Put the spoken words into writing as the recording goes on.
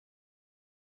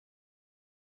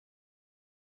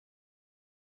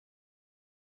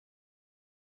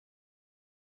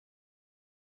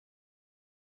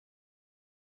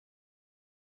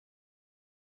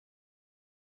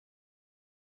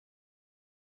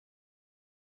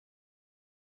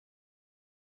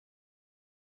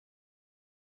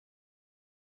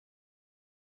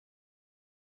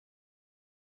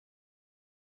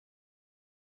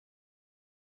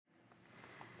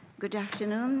Good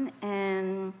afternoon,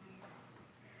 and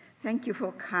thank you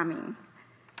for coming.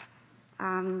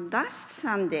 Last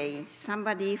Sunday,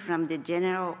 somebody from the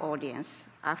general audience,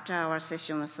 after our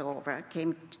session was over,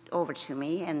 came over to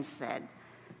me and said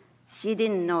she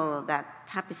didn't know that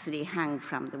tapestry hung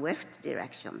from the left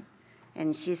direction.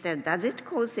 And she said, "Does it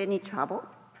cause any trouble?"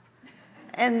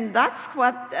 And that's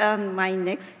what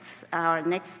our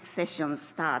next session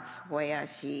starts, where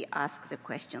she asked the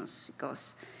questions,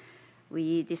 because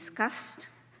we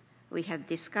had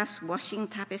discussed washing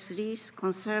tapestries,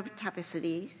 conserved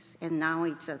tapestries, and now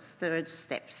it's the third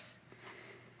steps.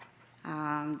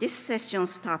 This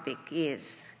session's topic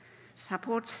is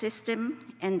support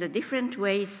system and the different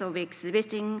ways of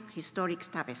exhibiting historic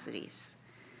tapestries.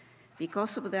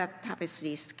 Because of that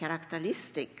tapestry's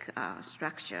characteristic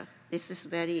structure, this is a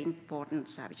very important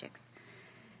subject.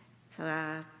 So,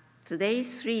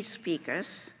 today's three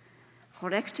speakers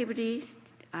collectively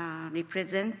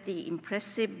represent the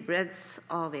impressive breadth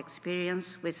of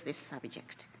experience with this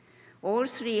subject. All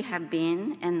three have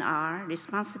been and are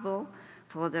responsible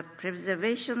for the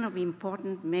preservation of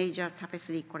important major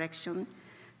tapestry collections,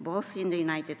 both in the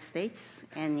United States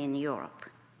and in Europe.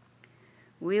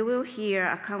 We will hear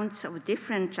accounts of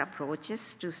different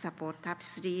approaches to support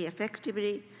tapestry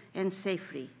effectively and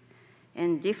safely,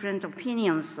 and different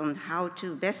opinions on how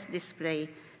to best display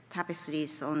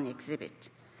tapestries on exhibit.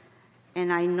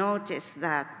 And I noticed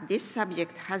that this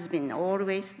subject has been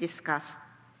always discussed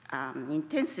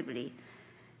intensively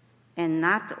and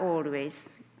not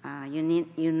always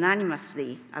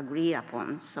unanimously agreed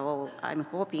upon. So I'm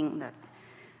hoping that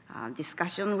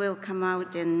discussion will come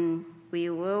out and we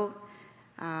will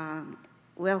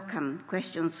welcome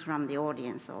questions from the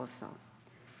audience also.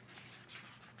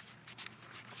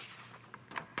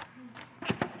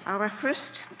 Our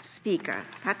first speaker,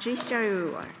 Patrica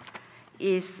Ewer,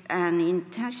 is an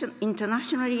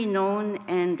internationally known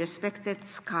and respected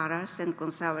scholar and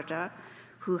conservator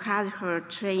who had her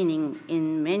training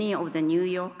in many of the New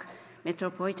York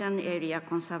metropolitan area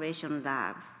conservation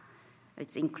labs,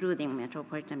 including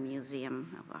Metropolitan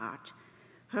Museum of Art.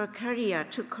 Her career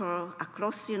took her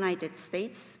across the United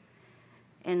States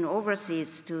and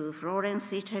overseas to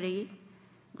Florence, Italy,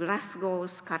 Glasgow,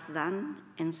 Scotland,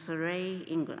 and Surrey,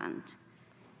 England.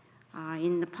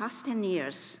 In the past 10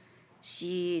 years,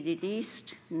 she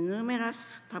released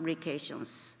numerous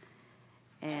publications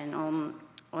and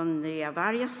on the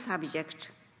various subjects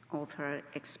of her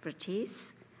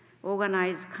expertise,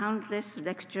 organized countless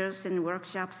lectures and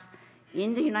workshops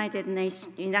in the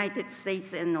United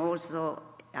States and also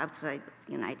outside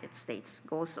the United States,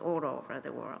 goes all over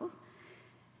the world,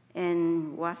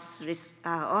 and was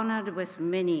honored with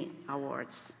many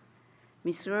awards.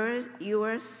 Ms.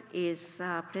 Ewer is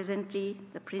presently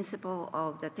the principal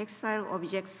of the Textile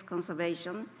Objects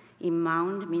Conservation in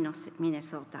Mound,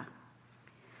 Minnesota.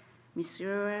 Ms.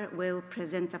 Ewer will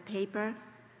present a paper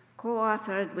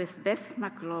co-authored with Beth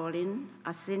McLaughlin,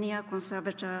 a senior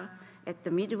conservator at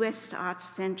the Midwest Arts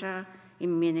Center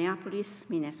in Minneapolis,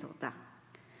 Minnesota.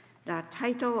 The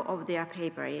title of their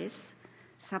paper is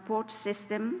Support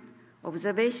System,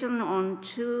 Observation on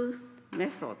Two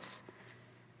Methods,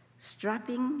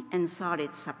 Strapping and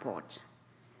Solid Support.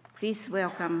 Please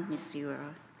welcome Ms.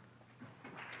 Ewer.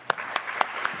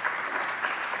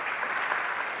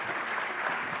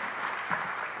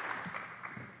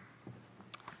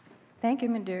 Thank you,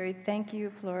 Maduri. Thank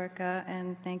you, Florica,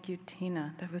 and thank you,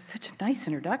 Tina. That was such a nice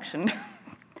introduction.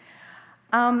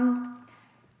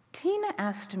 Tina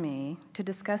asked me to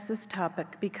discuss this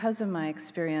topic because of my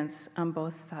experience on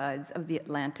both sides of the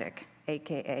Atlantic,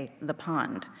 aka the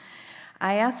pond.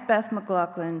 I asked Beth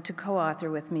McLaughlin to co-author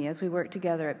with me as we worked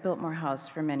together at Biltmore House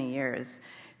for many years.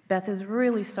 Beth is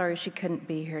really sorry she couldn't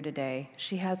be here today.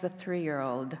 She has a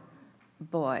 3-year-old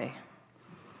boy.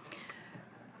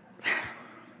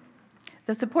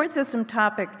 The support system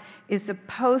topic is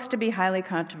supposed to be highly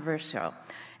controversial.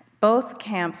 Both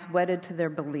camps wedded to their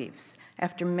beliefs.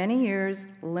 After many years,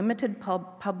 limited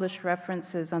published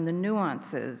references on the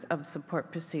nuances of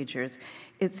support procedures,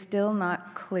 it's still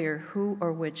not clear who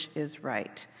or which is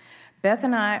right. Beth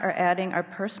and I are adding our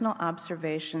personal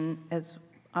observations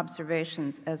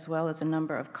as well as a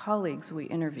number of colleagues we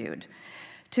interviewed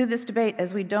to this debate,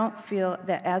 as we don't feel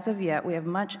that as of yet we have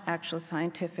much actual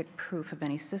scientific proof of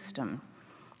any system.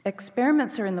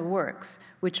 Experiments are in the works,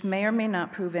 which may or may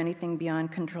not prove anything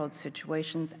beyond controlled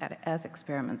situations as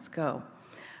experiments go.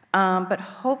 But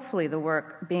hopefully the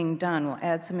work being done will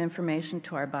add some information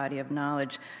to our body of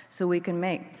knowledge so we can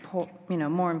make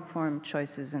more informed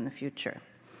choices in the future.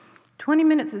 20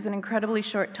 minutes is an incredibly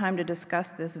short time to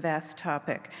discuss this vast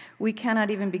topic. We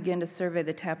cannot even begin to survey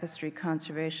the tapestry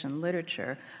conservation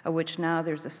literature, of which now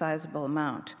there's a sizable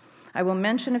amount. I will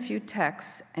mention a few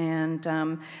texts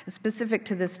and specific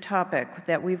to this topic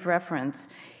that we've referenced.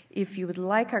 If you would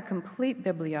like our complete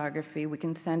bibliography, we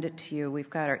can send it to you. We've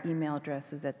got our email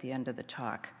addresses at the end of the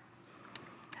talk.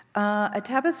 A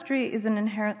tapestry is an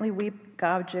inherently weak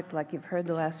object, like you've heard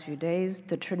the last few days.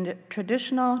 The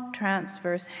traditional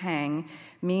transverse hang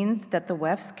means that the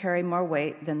wefts carry more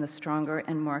weight than the stronger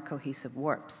and more cohesive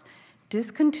warps.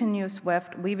 Discontinuous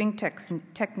weft weaving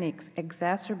techniques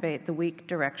exacerbate the weak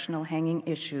directional hanging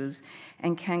issues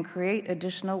and can create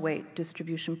additional weight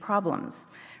distribution problems.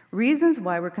 Reasons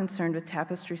why we're concerned with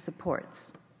tapestry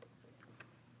supports.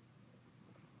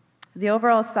 The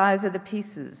overall size of the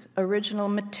pieces, original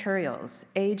materials,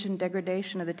 age and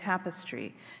degradation of the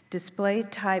tapestry, display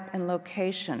type and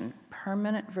location,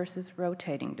 permanent versus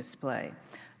rotating display,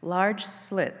 large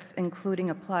slits including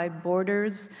applied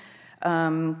borders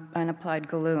and applied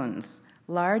galloons,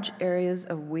 large areas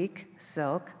of weak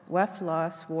silk, weft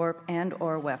loss, warp, and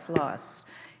or weft loss,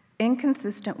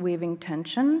 inconsistent weaving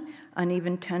tension,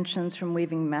 uneven tensions from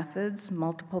weaving methods,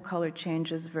 multiple color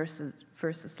changes versus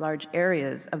large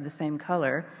areas of the same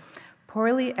color,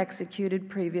 poorly executed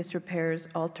previous repairs,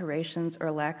 alterations, or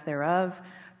lack thereof,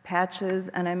 patches,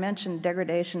 and I mentioned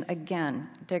degradation again.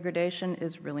 Degradation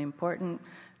is really important.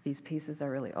 These pieces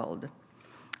are really old.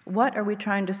 What are we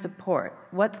trying to support?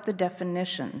 What's the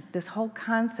definition? This whole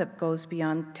concept goes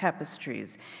beyond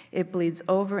tapestries. It bleeds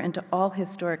over into all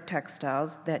historic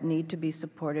textiles that need to be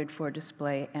supported for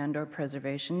display and or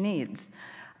preservation needs.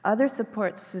 Other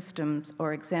support systems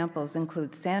or examples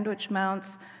include sandwich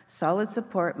mounts, solid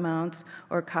support mounts,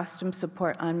 or custom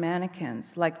support on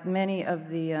mannequins, like many of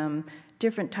the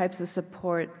different types of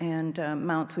support and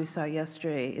mounts we saw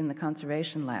yesterday in the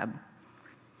conservation lab.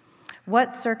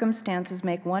 What circumstances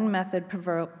make one method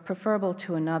preferable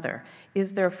to another?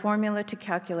 Is there a formula to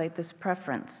calculate this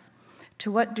preference?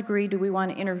 To what degree do we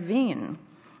want to intervene?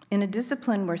 In a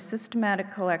discipline where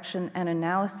systematic collection and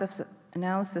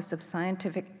analysis of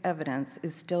scientific evidence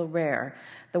is still rare,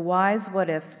 the whys,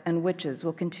 what-ifs, and whiches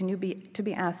will continue to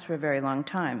be asked for a very long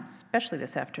time, especially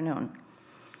this afternoon.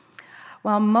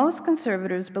 While most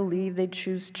conservators believe they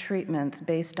choose treatments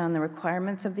based on the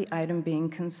requirements of the item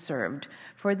being conserved,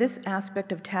 for this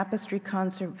aspect of tapestry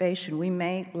conservation, we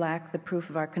may lack the proof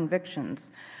of our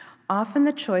convictions. Often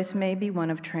the choice may be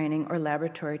one of training or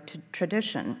laboratory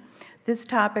tradition. This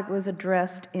topic was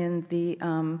addressed in the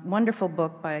wonderful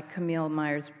book by Camille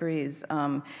Myers-Briggs,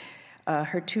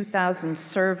 her 2000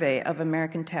 survey of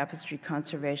American tapestry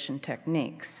conservation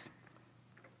techniques.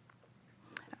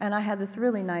 And I had this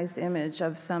really nice image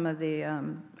of some of the,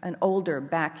 an older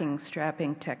backing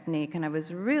strapping technique, and I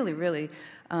was really, really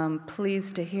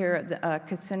pleased to hear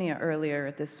Ksenia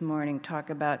earlier this morning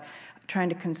talk about trying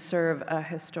to conserve a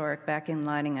historic backing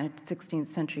lining on a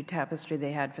 16th century tapestry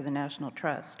they had for the National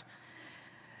Trust.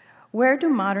 Where do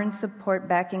modern support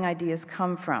backing ideas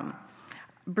come from?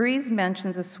 Briggs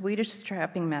mentions a Swedish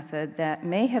strapping method that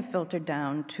may have filtered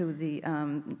down to the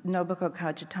Nobuko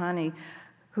Kajitani,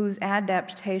 whose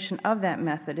adaptation of that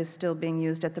method is still being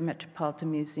used at the Metropolitan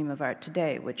Museum of Art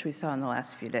today, which we saw in the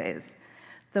last few days.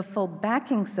 The full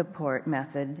backing support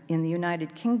method in the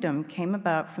United Kingdom came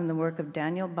about from the work of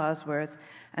Daniel Bosworth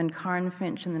and Karen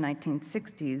Finch in the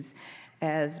 1960s,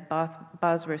 as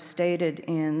Bosworth stated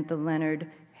in the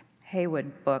Leonard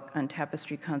Haywood book on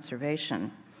tapestry conservation.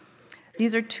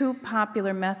 These are two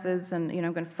popular methods, and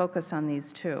I'm going to focus on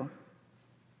these two.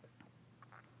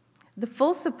 The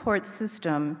full support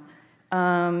system,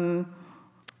 and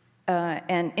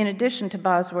in addition to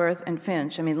Bosworth and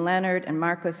Finch, Leonard and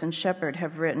Marcus and Shepard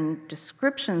have written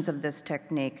descriptions of this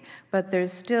technique, but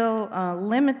there's still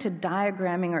limited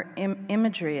diagramming or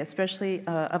imagery, especially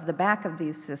of the back of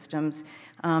these systems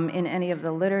in any of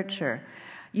the literature.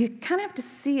 You kind of have to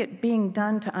see it being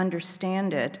done to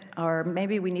understand it, or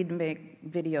maybe we need to make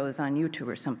videos on YouTube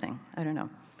or something. I don't know.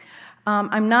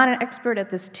 I'm not an expert at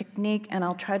this technique, and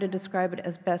I'll try to describe it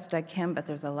as best I can, but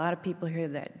there's a lot of people here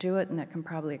that do it and that can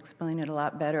probably explain it a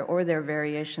lot better, or their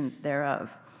variations thereof.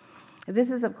 This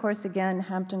is, of course, again,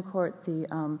 Hampton Court, the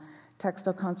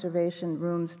textile conservation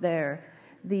rooms there.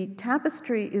 The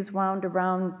tapestry is wound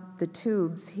around the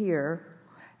tubes here.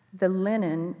 The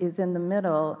linen is in the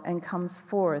middle and comes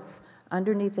forth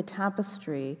underneath the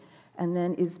tapestry and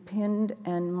then is pinned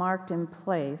and marked in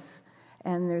place.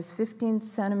 And there's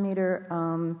 15-centimeter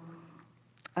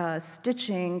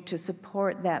stitching to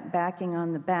support that backing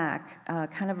on the back,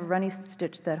 kind of a runny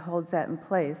stitch that holds that in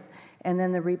place. And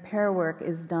then the repair work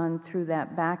is done through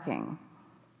that backing.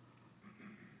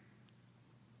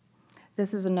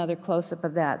 This is another close-up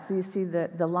of that. So you see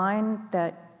the line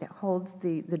that holds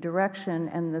the direction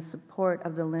and the support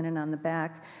of the linen on the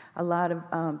back, a lot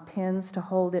of pins to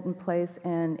hold it in place,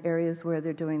 and areas where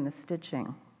they're doing the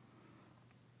stitching.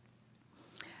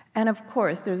 And of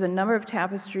course, there's a number of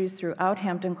tapestries throughout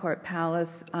Hampton Court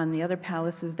Palace on the other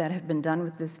palaces that have been done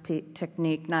with this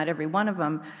technique. Not every one of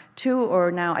them. 2,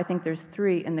 or now I think there's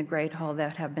 3 in the Great Hall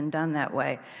that have been done that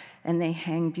way. And they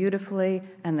hang beautifully,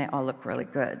 and they all look really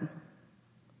good.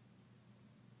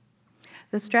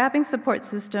 The strapping support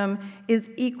system is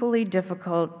equally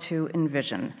difficult to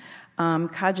envision.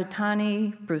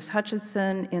 Kajitani, Bruce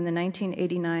Hutchinson, in the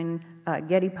 1989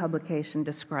 Getty publication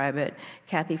describe it.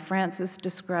 Kathy Francis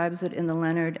describes it in the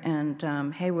Leonard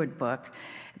and Hayward book.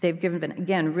 They've given,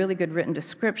 again, really good written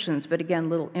descriptions, but again,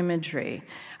 little imagery.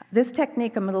 This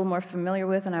technique I'm a little more familiar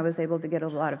with, and I was able to get a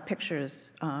lot of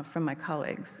pictures from my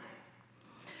colleagues.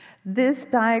 This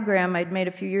diagram I'd made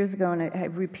a few years ago, and I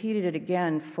repeated it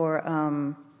again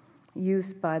for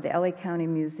use by the LA County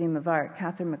Museum of Art.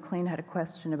 Catherine McLean had a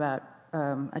question about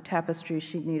a tapestry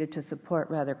she needed to support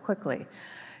rather quickly.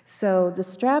 So the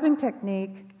strapping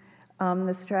technique,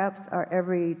 the straps are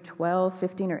every 12,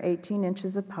 15, or 18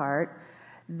 inches apart.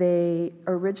 They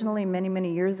originally, many,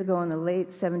 many years ago in the late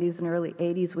 70s and early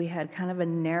 80s, we had kind of a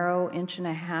narrow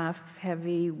 1.5-inch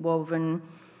heavy woven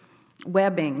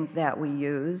webbing that we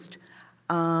used.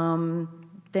 Then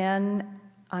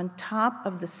on top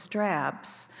of the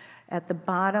straps, at the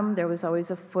bottom, there was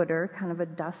always a footer, kind of a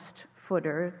dust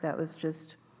footer that was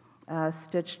just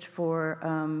stitched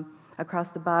for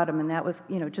across the bottom, and that was,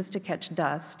 just to catch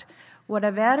dust. What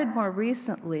I've added more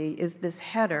recently is this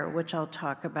header, which I'll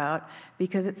talk about,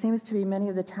 because it seems to be many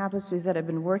of the tapestries that I've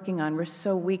been working on were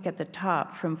so weak at the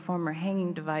top from former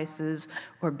hanging devices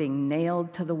or being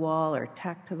nailed to the wall or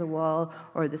tacked to the wall,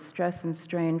 or the stress and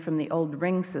strain from the old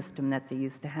ring system that they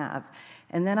used to have.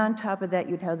 And then on top of that,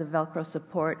 you'd have the Velcro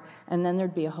support, and then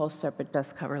there'd be a whole separate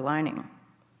dust cover lining.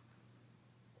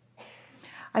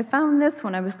 I found this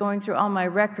when I was going through all my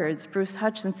records. Bruce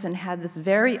Hutchinson had this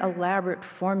very elaborate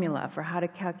formula for how to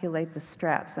calculate the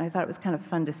straps, and I thought it was kind of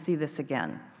fun to see this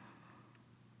again.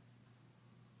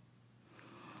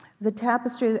 The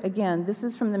tapestry, again, this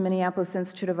is from the Minneapolis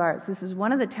Institute of Arts. This is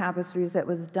one of the tapestries that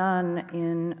was done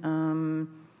in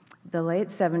the late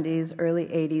 70s, early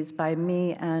 80s by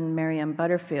me and Miriam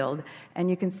Butterfield. And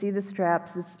you can see the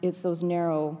straps, it's those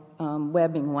narrow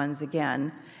webbing ones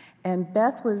again. And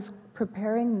Beth was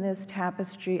preparing this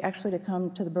tapestry actually to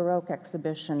come to the Baroque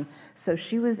exhibition, so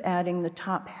she was adding the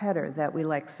top header that we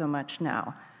like so much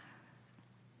now.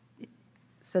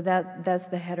 So that's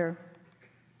the header.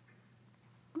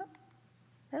 Oh,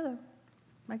 hello.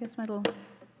 I guess my little...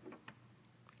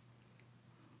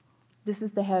 This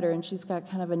is the header, and she's got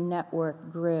kind of a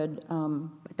network grid,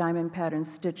 diamond pattern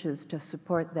stitches to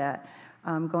support that.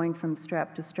 Going from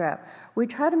strap to strap. We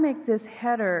try to make this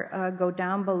header go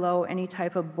down below any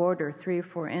type of border, 3 or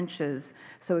 4 inches,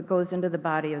 so it goes into the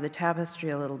body of the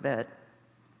tapestry a little bit.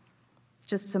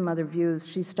 Just some other views.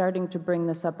 She's starting to bring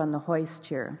this up on the hoist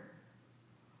here.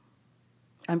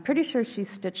 I'm pretty sure she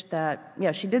stitched that.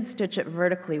 Yeah, she did stitch it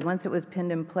vertically. Once it was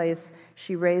pinned in place,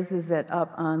 she raises it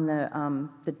up on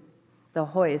the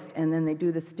hoist, and then they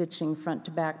do the stitching front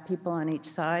to back, people on each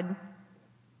side.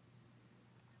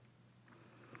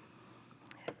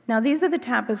 Now, these are the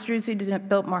tapestries we did at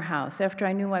Biltmore House. After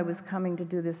I knew I was coming to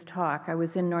do this talk, I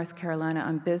was in North Carolina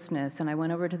on business, and I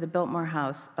went over to the Biltmore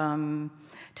House to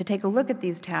take a look at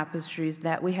these tapestries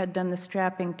that we had done the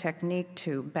strapping technique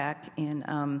to back in,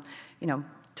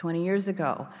 20 years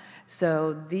ago.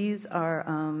 So these are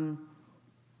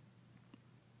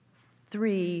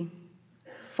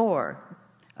 4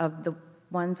 of the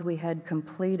ones we had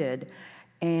completed,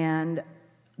 and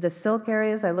the silk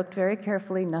areas, I looked very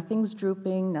carefully. Nothing's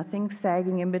drooping, nothing's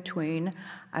sagging in between.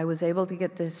 I was able to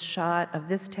get this shot of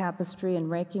this tapestry in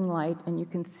raking light, and you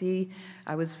can see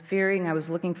I was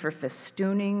looking for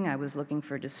festooning, I was looking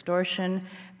for distortion,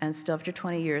 and still after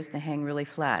 20 years, they hang really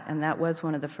flat, and that was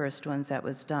one of the first ones that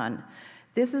was done.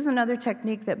 This is another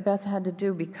technique that Beth had to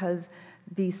do because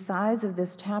the size of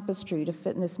this tapestry to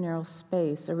fit in this narrow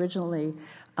space originally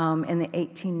in the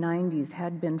 1890s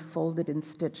had been folded and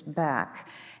stitched back,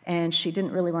 and she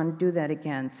didn't really want to do that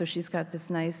again. So she's got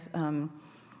this nice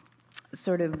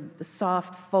sort of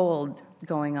soft fold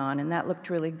going on, and that looked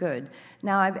really good.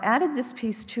 Now, I've added this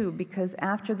piece too because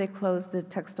after they closed the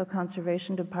Textile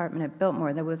Conservation Department at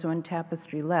Biltmore, there was one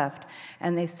tapestry left,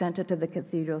 and they sent it to the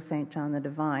Cathedral St. John the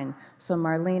Divine. So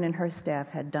Marlene and her staff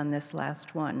had done this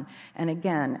last one. And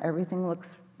again, everything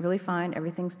looks really fine,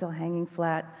 everything's still hanging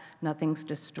flat, nothing's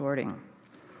distorting.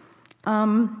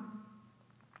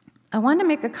 I want to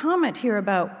make a comment here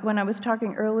about when I was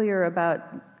talking earlier about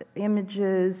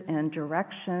images and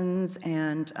directions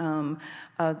and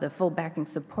the full backing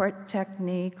support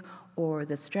technique or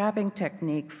the strapping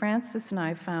technique. Frances and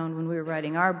I found when we were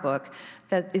writing our book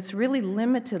that it's really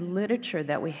limited literature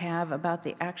that we have about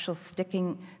the actual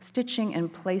stitching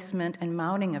and placement and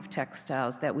mounting of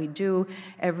textiles that we do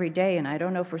every day. And I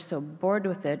don't know if we're so bored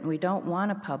with it and we don't want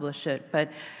to publish it,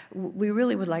 but we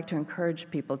really would like to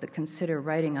encourage people to consider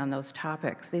writing on those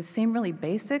topics. They seem really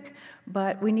basic,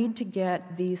 but we need to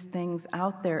get these things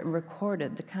out there and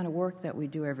recorded, the kind of work that we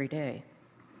do every day.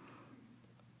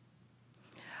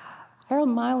 Harold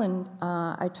Milan,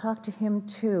 I talked to him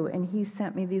too, and he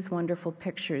sent me these wonderful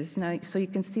pictures. Now, so you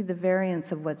can see the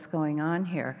variance of what's going on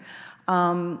here.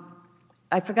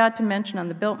 I forgot to mention on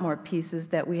the Biltmore pieces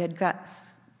that we had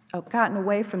gotten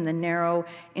away from the narrow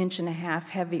 1.5-inch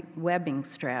heavy webbing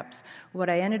straps. What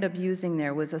I ended up using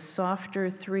there was a softer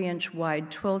 3-inch wide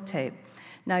twill tape.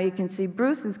 Now you can see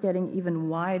Bruce is getting even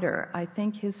wider. I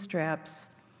think his straps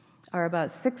are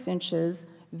about 6 inches,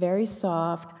 very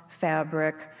soft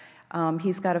fabric.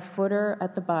 He's got a footer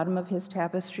at the bottom of his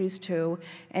tapestries too,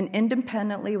 and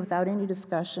independently, without any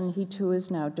discussion, he too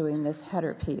is now doing this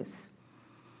header piece.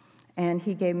 And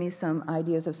he gave me some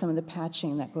ideas of some of the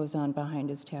patching that goes on behind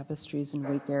his tapestries in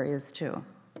weak areas too.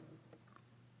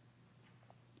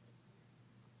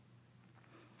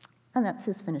 And that's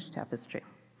his finished tapestry.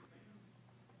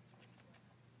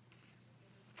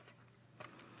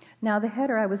 Now, the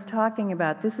header I was talking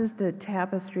about, this is the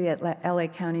tapestry at LA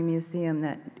County Museum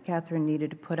that Catherine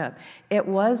needed to put up. It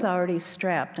was already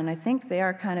strapped, and I think they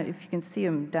are kind of, if you can see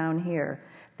them down here,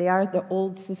 they are the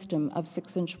old system of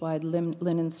 6-inch wide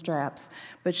linen straps,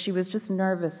 but she was just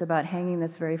nervous about hanging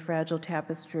this very fragile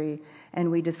tapestry, and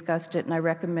we discussed it, and I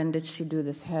recommended she do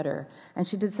this header. And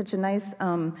she did such a nice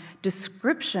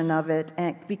description of it,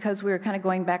 and because we were kind of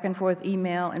going back and forth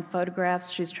email and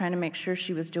photographs, she's trying to make sure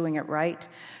she was doing it right.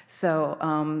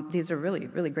 So these are really,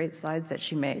 really great slides that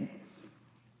she made.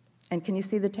 And can you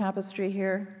see the tapestry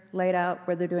here laid out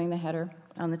where they're doing the header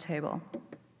on the table?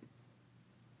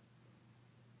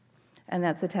 And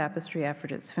that's the tapestry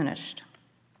after it's finished.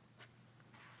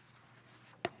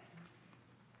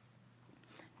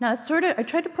 Now, I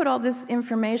tried to put all this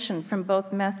information from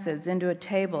both methods into a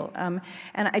table, and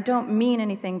I don't mean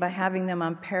anything by having them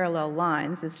on parallel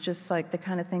lines. It's just like the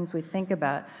kind of things we think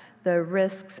about, the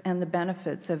risks and the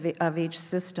benefits of each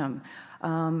system.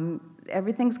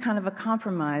 Everything's kind of a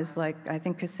compromise, like I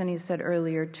think Cassini said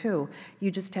earlier, too.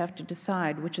 You just have to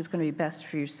decide which is going to be best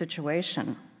for your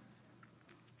situation.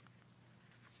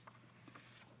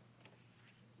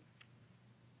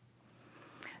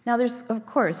 Now, there's, of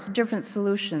course, different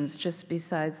solutions just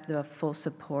besides the full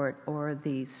support or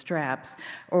the straps,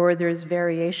 or there's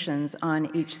variations on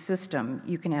each system.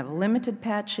 You can have limited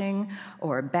patching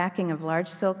or backing of large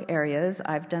silk areas.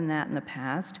 I've done that in the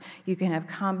past. You can have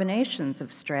combinations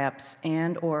of straps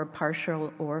and or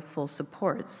partial or full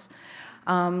supports.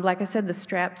 Like I said, the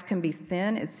straps can be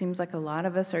thin. It seems like a lot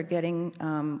of us are getting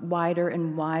wider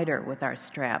and wider with our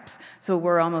straps, so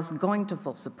we're almost going to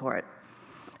full support.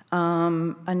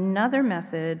 Another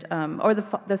method, or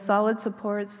the solid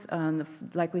supports,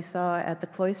 like we saw at the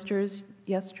Cloisters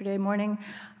yesterday morning,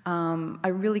 I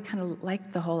really kind of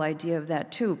liked the whole idea of that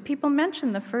too. People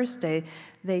mentioned the first day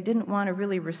they didn't want to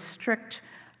really restrict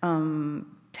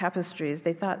tapestries.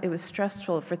 They thought it was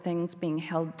stressful for things being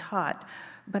held taut.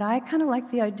 But I kind of like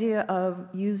the idea of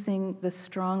using the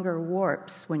stronger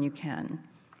warps when you can.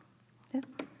 Yeah.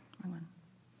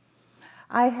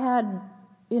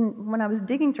 When I was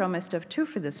digging through all my stuff too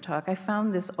for this talk, I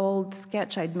found this old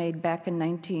sketch I'd made back in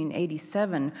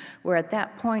 1987, where at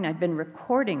that point I'd been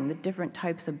recording the different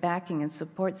types of backing and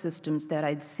support systems that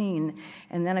I'd seen,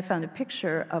 and then I found a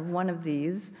picture of one of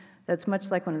these that's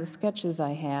much like one of the sketches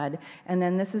I had, and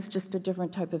then this is just a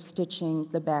different type of stitching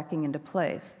the backing into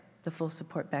place, the full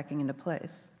support backing into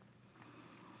place.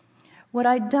 What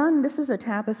I'd done, this is a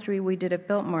tapestry we did at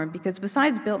Biltmore, because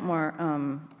besides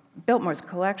Biltmore's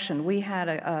collection, we had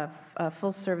a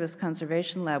full-service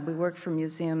conservation lab. We worked for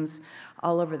museums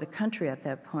all over the country at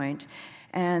that point.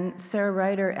 And Sarah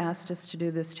Ryder asked us to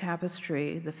do this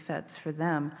tapestry, the fettes for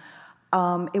them.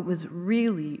 It was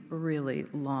really, really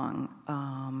long.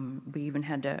 We even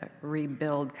had to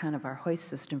rebuild kind of our hoist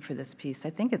system for this piece. I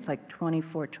think it's like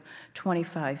 24,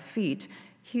 25 feet.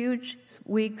 Huge,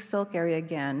 weak silk area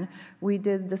again. We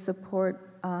did the support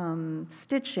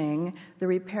stitching, the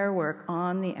repair work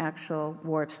on the actual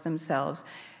warps themselves.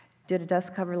 did a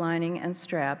dust cover lining and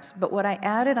straps, but what I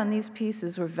added on these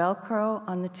pieces were Velcro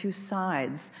on the two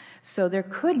sides, so there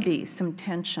could be some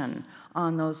tension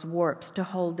on those warps to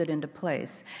hold it into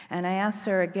place. And I asked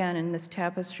Sarah again, and this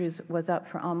tapestry was up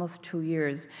for almost 2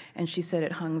 years, and she said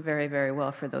it hung very, very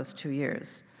well for those 2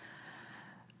 years.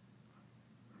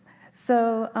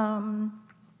 So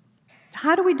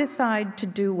how do we decide to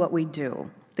do what we do?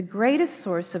 The greatest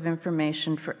source of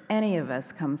information for any of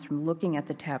us comes from looking at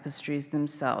the tapestries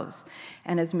themselves,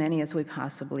 and as many as we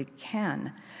possibly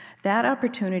can. That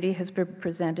opportunity has been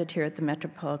presented here at the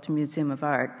Metropolitan Museum of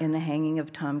Art in the hanging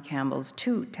of Tom Campbell's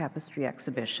 2 tapestry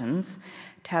exhibitions,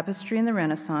 Tapestry in the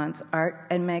Renaissance, Art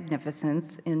and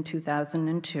Magnificence in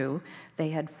 2002. They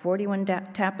had 41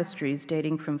 tapestries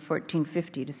dating from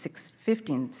 1450 to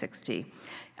 1560.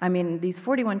 I mean, these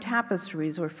 41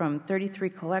 tapestries were from 33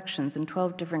 collections in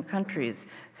 12 different countries,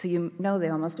 so you know they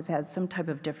all must have had some type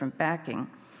of different backing.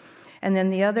 And then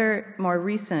the other more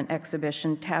recent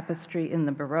exhibition, Tapestry in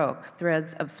the Baroque,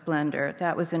 Threads of Splendor,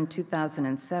 that was in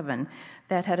 2007.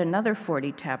 That had another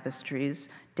 40 tapestries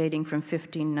dating from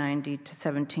 1590 to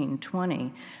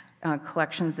 1720.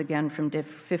 Collections again from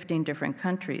 15 different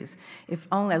countries. If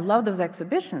only, I love those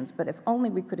exhibitions, but if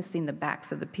only we could have seen the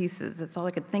backs of the pieces. That's all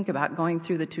I could think about going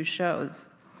through the 2 shows.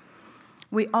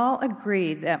 We all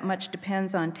agree that much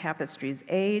depends on tapestry's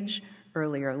age,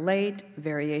 early or late,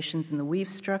 variations in the weave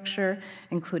structure,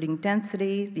 including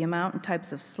density, the amount and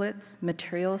types of slits,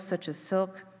 materials such as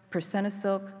silk, percent of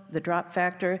silk, the drop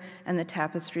factor, and the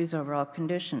tapestry's overall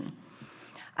condition.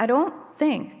 I don't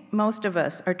think most of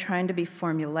us are trying to be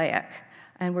formulaic,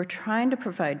 and we're trying to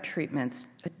provide treatments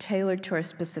tailored to our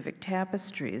specific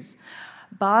tapestries.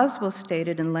 Boswell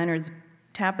stated in Leonard's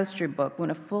tapestry book,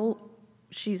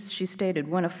 she stated,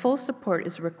 when a full support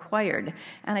is required,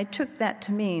 and I took that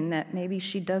to mean that maybe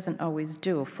she doesn't always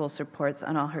do full supports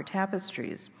on all her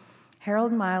tapestries.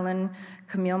 Harold Milan,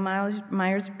 Camille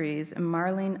Myers-Briggs, and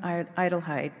Marlene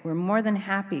Eidelheit were more than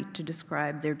happy to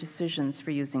describe their decisions for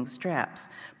using straps,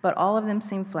 but all of them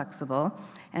seemed flexible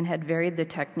and had varied their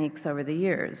techniques over the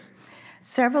years.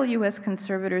 Several U.S.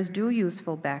 conservators do use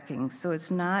full backings, so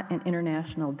it's not an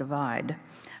international divide.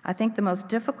 I think the most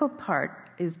difficult part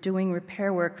is doing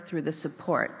repair work through the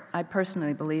support. I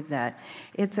personally believe that.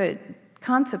 It's a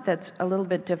concept that's a little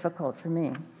bit difficult for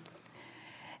me.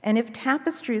 And if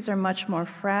tapestries are much more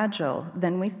fragile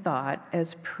than we thought,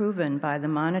 as proven by the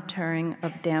monitoring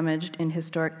of damaged in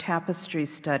historic tapestry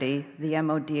study, the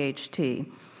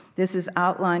MODHT, this is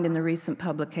outlined in the recent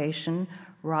publication,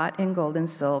 Wrought in Gold and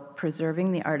Silk,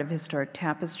 Preserving the Art of Historic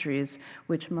Tapestries,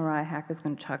 which Mariah Hack is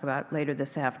going to talk about later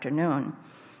this afternoon.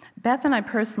 Beth and I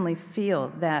personally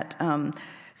feel that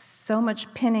so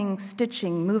much pinning,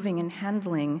 stitching, moving, and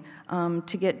handling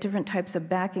to get different types of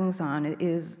backings on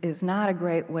is not a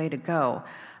great way to go.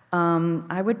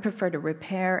 I would prefer to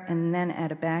repair and then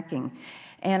add a backing.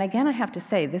 And again, I have to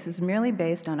say, this is merely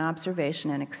based on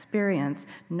observation and experience,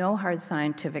 no hard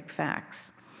scientific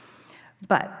facts.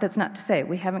 But that's not to say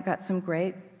we haven't got some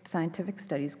great scientific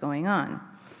studies going on.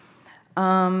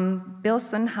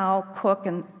 Bilson, Howell, Cook,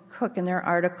 in their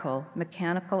article,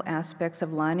 Mechanical Aspects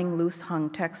of Lining Loose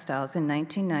Hung Textiles in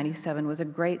 1997 was a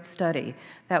great study.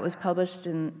 That was published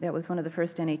that was one of the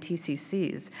first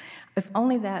NATCCs. If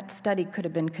only that study could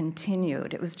have been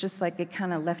continued. It was just like it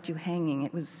kind of left you hanging.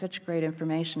 It was such great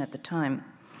information at the time.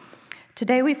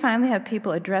 Today we finally have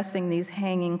people addressing these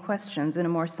hanging questions in a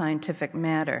more scientific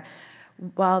manner.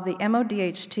 While the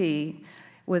MODHT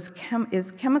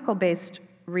is chemical-based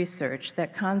research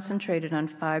that concentrated on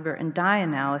fiber and dye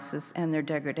analysis and their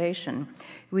degradation,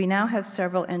 we now have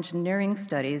several engineering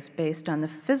studies based on the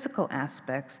physical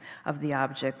aspects of the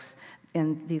objects,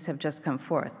 and these have just come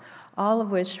forth, all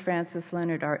of which Frances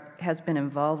Leonard has been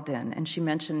involved in, and she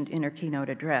mentioned in her keynote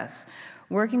address.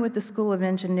 Working with the School of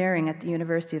Engineering at the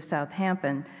University of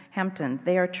Southampton,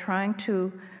 they are trying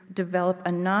to develop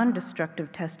a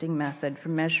non-destructive testing method for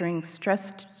measuring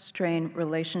stress-strain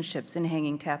relationships in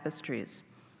hanging tapestries.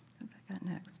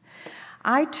 Next.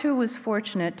 I, too, was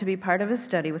fortunate to be part of a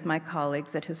study with my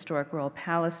colleagues at Historic Royal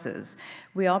Palaces.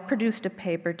 We all produced a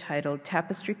paper titled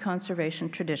Tapestry Conservation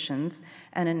Traditions,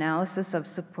 an Analysis of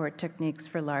Support Techniques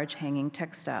for Large Hanging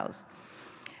Textiles.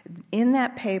 In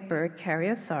that paper, Carrie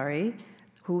Osari,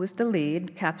 who was the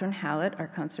lead, Catherine Hallett, our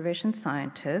conservation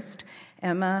scientist,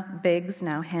 Emma Biggs,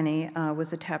 now Henny,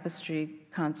 was a tapestry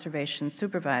conservation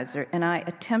supervisor, and I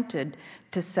attempted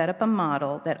to set up a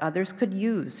model that others could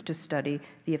use to study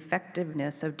the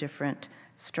effectiveness of different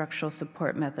structural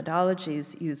support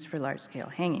methodologies used for large-scale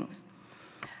hangings.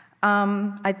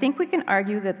 I think we can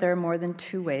argue that there are more than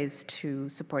 2 ways to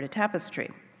support a tapestry.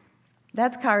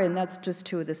 That's Kari, and that's just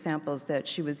 2 of the samples that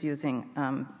she was using.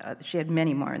 She had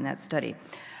many more in that study.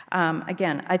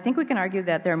 Again, I think we can argue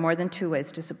that there are more than 2 ways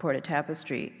to support a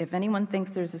tapestry. If anyone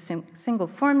thinks there's a single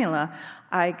formula,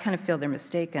 I kind of feel they're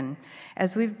mistaken.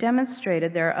 As we've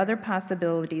demonstrated, there are other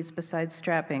possibilities besides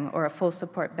strapping or a full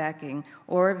support backing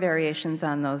or variations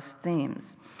on those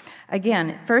themes.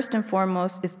 Again, first and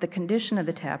foremost, it's the condition of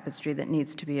the tapestry that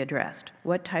needs to be addressed.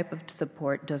 What type of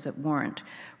support does it warrant?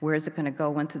 Where is it going to go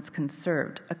once it's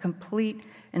conserved? A complete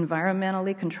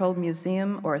environmentally controlled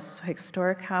museum or a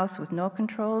historic house with no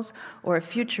controls, or a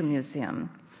future museum?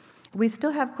 We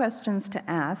still have questions to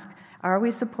ask. Are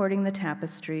we supporting the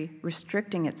tapestry,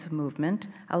 restricting its movement,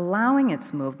 allowing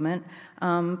its movement,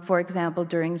 for example,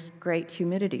 during great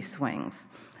humidity swings?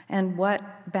 And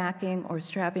what backing or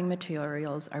strapping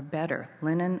materials are better,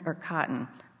 linen or cotton?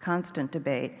 Constant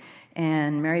debate.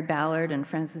 And Mary Ballard and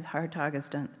Frances Hartog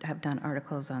have done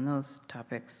articles on those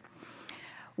topics.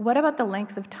 What about the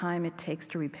length of time it takes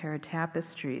to repair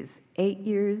tapestries? 8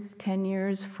 years, 10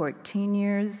 years, 14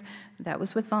 years? That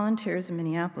was with volunteers in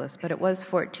Minneapolis, but it was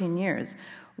 14 years.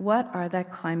 What are the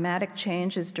climatic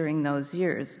changes during those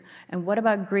years? And what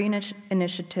about green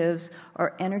initiatives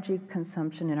or energy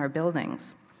consumption in our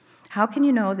buildings? How can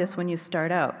you know this when you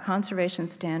start out? Conservation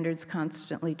standards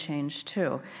constantly change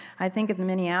too. I think in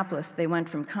Minneapolis, they went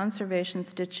from conservation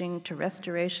stitching to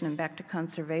restoration and back to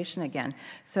conservation again.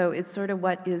 So it's sort of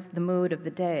what is the mood of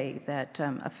the day that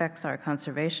affects our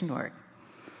conservation work.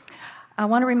 I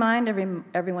want to remind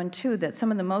everyone too that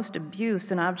some of the most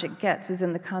abuse an object gets is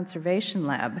in the conservation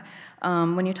lab.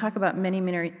 When you talk about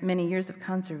many years of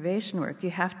conservation work,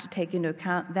 you have to take into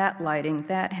account that lighting,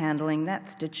 that handling, that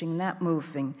stitching, that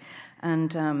moving,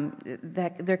 and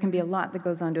that there can be a lot that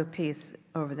goes onto a piece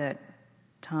over that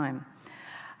time.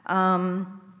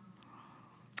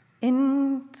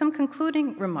 In some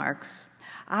concluding remarks,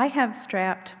 I have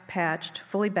strapped, patched,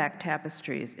 fully backed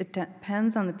tapestries. It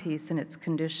depends on the piece and its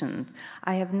conditions.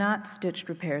 I have not stitched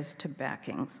repairs to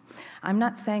backings. I'm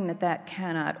not saying that that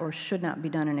cannot or should not be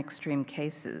done in extreme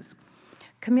cases.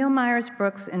 Camille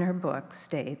Myers-Brooks in her book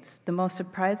states, the most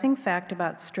surprising fact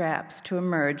about straps to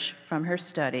emerge from her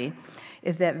study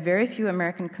is that very few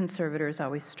American conservators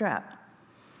always strap.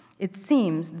 It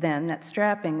seems, then, that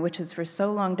strapping, which has for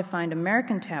so long defined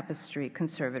American tapestry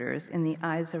conservators in the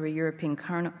eyes of our European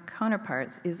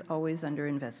counterparts, is always under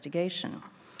investigation.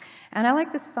 And I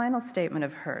like this final statement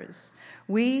of hers.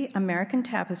 We, American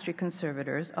tapestry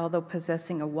conservators, although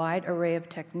possessing a wide array of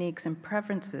techniques and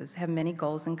preferences, have many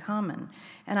goals in common.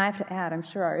 And I have to add, I'm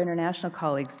sure our international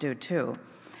colleagues do too.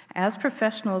 As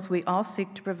professionals, we all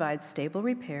seek to provide stable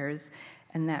repairs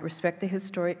and that respect the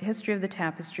history of the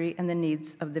tapestry and the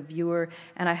needs of the viewer.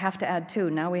 And I have to add, too,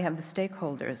 now we have the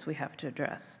stakeholders we have to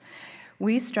address.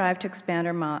 We strive to expand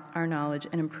our knowledge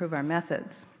and improve our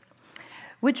methods.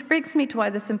 Which brings me to why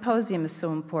the symposium is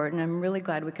so important. I'm really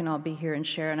glad we can all be here and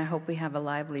share, and I hope we have a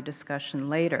lively discussion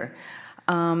later.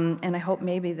 And I hope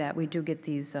maybe that we do get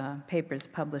these papers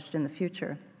published in the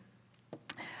future.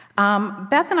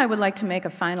 Beth and I would like to make a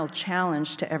final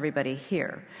challenge to everybody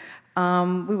here.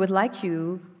 We would like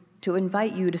to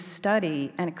invite you to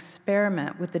study and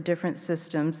experiment with the different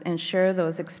systems and share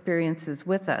those experiences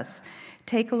with us.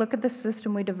 Take a look at the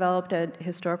system we developed at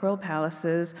Historic Royal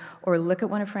Palaces, or look at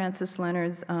one of Francis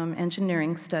Leonard's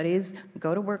engineering studies.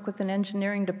 Go to work with an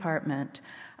engineering department.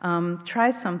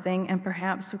 Try something, and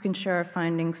perhaps we can share our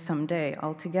findings someday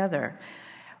all together.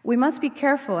 We must be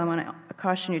careful, I want to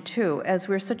caution you too, as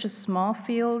we're such a small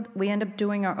field, we end up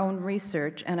doing our own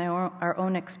research and our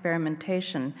own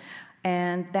experimentation,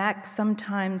 and that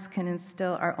sometimes can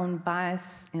instill our own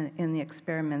bias in the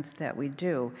experiments that we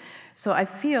do. So I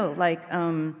feel like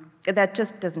that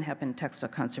just doesn't happen in textile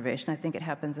conservation. I think it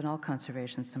happens in all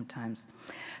conservation sometimes.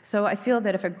 So I feel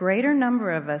that if a greater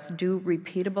number of us do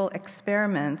repeatable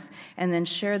experiments and then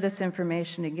share this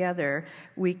information together,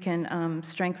 we can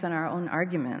strengthen our own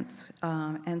arguments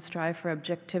and strive for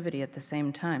objectivity at the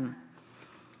same time.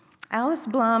 Alice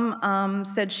Blum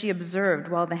said she observed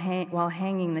while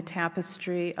hanging the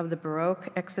tapestry of the Baroque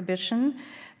exhibition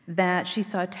that she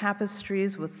saw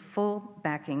tapestries with full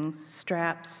backings,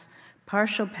 straps,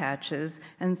 partial patches,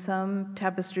 and some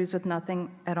tapestries with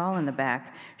nothing at all in the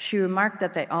back. She remarked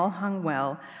that they all hung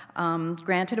well.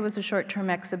 Granted, it was a short-term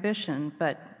exhibition,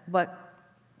 but what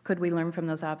could we learn from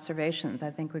those observations? I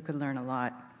think we could learn a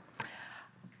lot.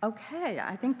 Okay,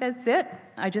 I think that's it.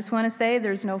 I just want to say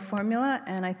there's no formula,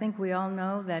 and I think we all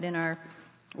know that in our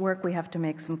work we have to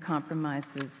make some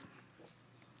compromises.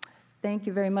 Thank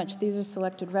you very much. These are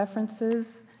selected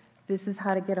references. This is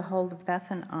how to get a hold of Beth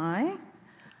and I.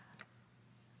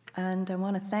 And I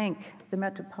want to thank the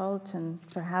Metropolitan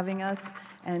for having us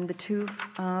and the two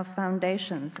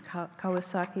foundations,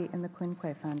 Kawasaki and the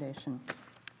Quinquay Foundation.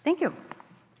 Thank you.